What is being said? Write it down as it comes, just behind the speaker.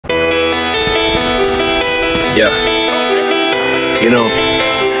Yeah. You know,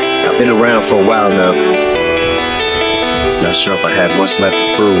 I've been around for a while now. Not sure if I have much left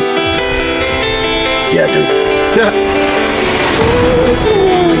to prove. Yeah, I do.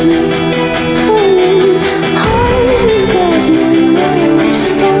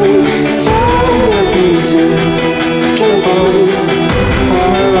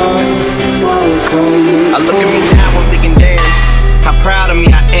 I look at me now, I'm thinking, damn, how proud of me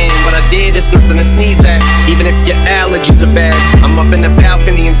I am. What I did is nothing to sneeze at. Even if your allergies are bad, I'm up in the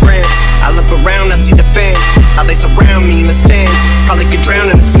balcony in France. I look around, I see the fans, how they surround me in the stands. Probably could drown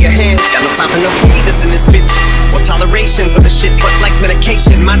in the sea of hands. Got no time for no haters in this bitch, or toleration for the shit. But like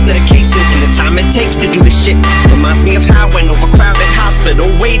medication, my dedication and the time it takes to do this shit reminds me of how an overcrowded hospital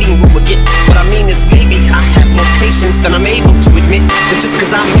waiting room would get. What I mean is, maybe I have more patience than I'm able to admit. But just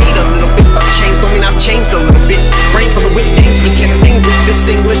cause I made a little bit of change don't mean I've changed a little bit. Brain full of wit, dangerous, can't distinguish this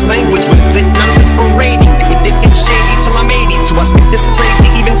English language when it's lit. And I'm just parading, think it get shady till I'm 80. So I spit this crazy,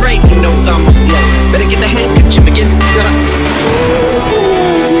 even Drake knows I'm low. Better get the handkerchief again.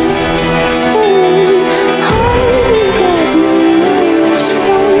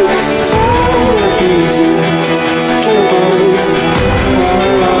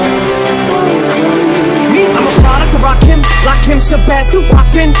 Like him, Shabazz, Tupac,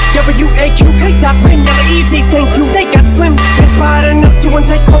 and W.A.Q. Hey, Doc, man, never easy, thank you. They got slim, inspired enough to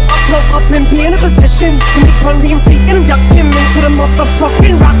take blow up, and be in a position to make Run DMC and induct him into the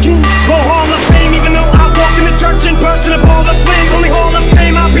motherfucking rockin' Roll Hall of Fame. Even though I walk in the church in person of all the flames, only Hall of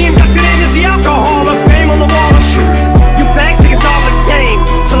Fame I'll be inducted in is the Alcohol of Fame on the wall of shit. You bags think it's all a game,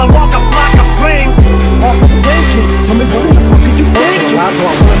 till I walk a flock of flames. Walk up thinking, tell me what the fuck are you thinking? So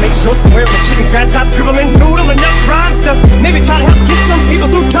I wanna make sure somewhere my shit is I scribble and doodle enough rhymes to maybe try to help get some people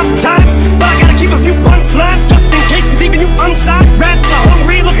through tough times. But I gotta keep a few punchlines just in case, cause even you unsigned rats are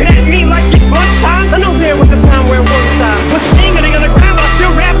hungry, looking at me like it's lunchtime. I know there was a time where one time was tingling on the ground, but I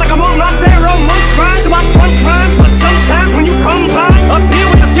still rap like I'm on my Pharaoh munch grind. So I punch rhymes, but sometimes when you come by up here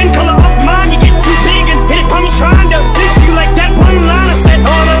with the skin color of mine, you get too big and hit it from trying to sing to you like that one line I said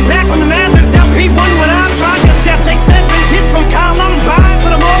on a back on the Madness LP1 when I tried to say I take 7 hits from Columbine,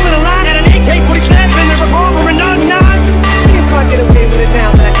 but I'm all in a line at an AK-47, a revolver and a 9. See if I get away with it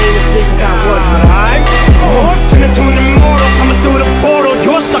now that I ain't as big as I was, but I'm turning into an immortal, coming through the portal.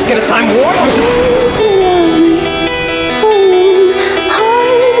 You're stuck in a time warp.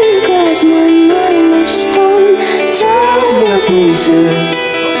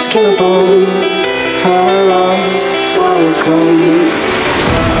 Skin and bone, hello, welcome.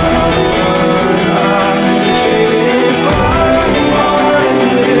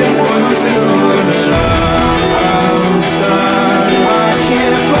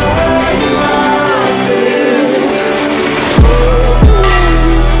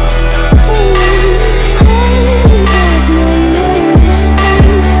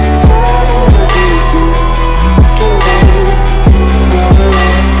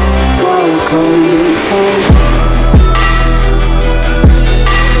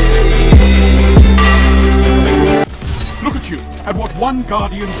 At what one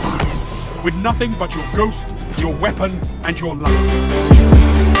guardian with nothing but your ghost, your weapon, and your light.